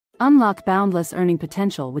Unlock boundless earning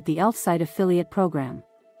potential with the Elfsight affiliate program.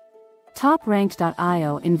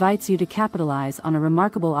 Topranked-io invites you to capitalize on a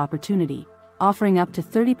remarkable opportunity, offering up to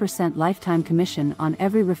 30% lifetime commission on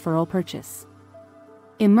every referral purchase.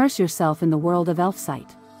 Immerse yourself in the world of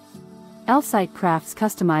Elfsight. Elfsight crafts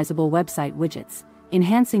customizable website widgets,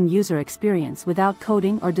 enhancing user experience without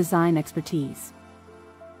coding or design expertise.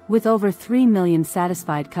 With over 3 million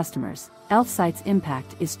satisfied customers, Elfsight's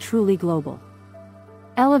impact is truly global.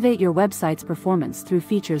 Elevate your website's performance through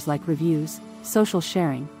features like reviews, social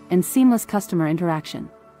sharing, and seamless customer interaction.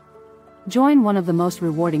 Join one of the most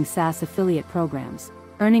rewarding SaaS affiliate programs,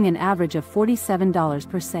 earning an average of $47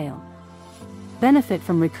 per sale. Benefit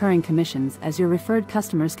from recurring commissions as your referred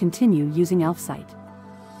customers continue using Elfsight.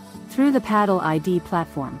 Through the Paddle ID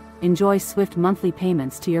platform, enjoy swift monthly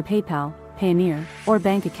payments to your PayPal, Payoneer, or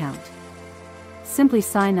bank account. Simply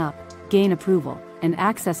sign up, gain approval, and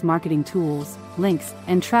access marketing tools, links,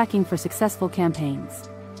 and tracking for successful campaigns.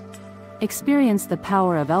 Experience the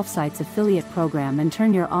power of Elfsight's affiliate program and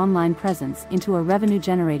turn your online presence into a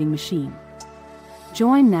revenue-generating machine.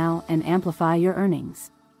 Join now and amplify your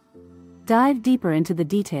earnings. Dive deeper into the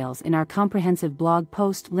details in our comprehensive blog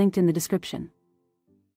post linked in the description.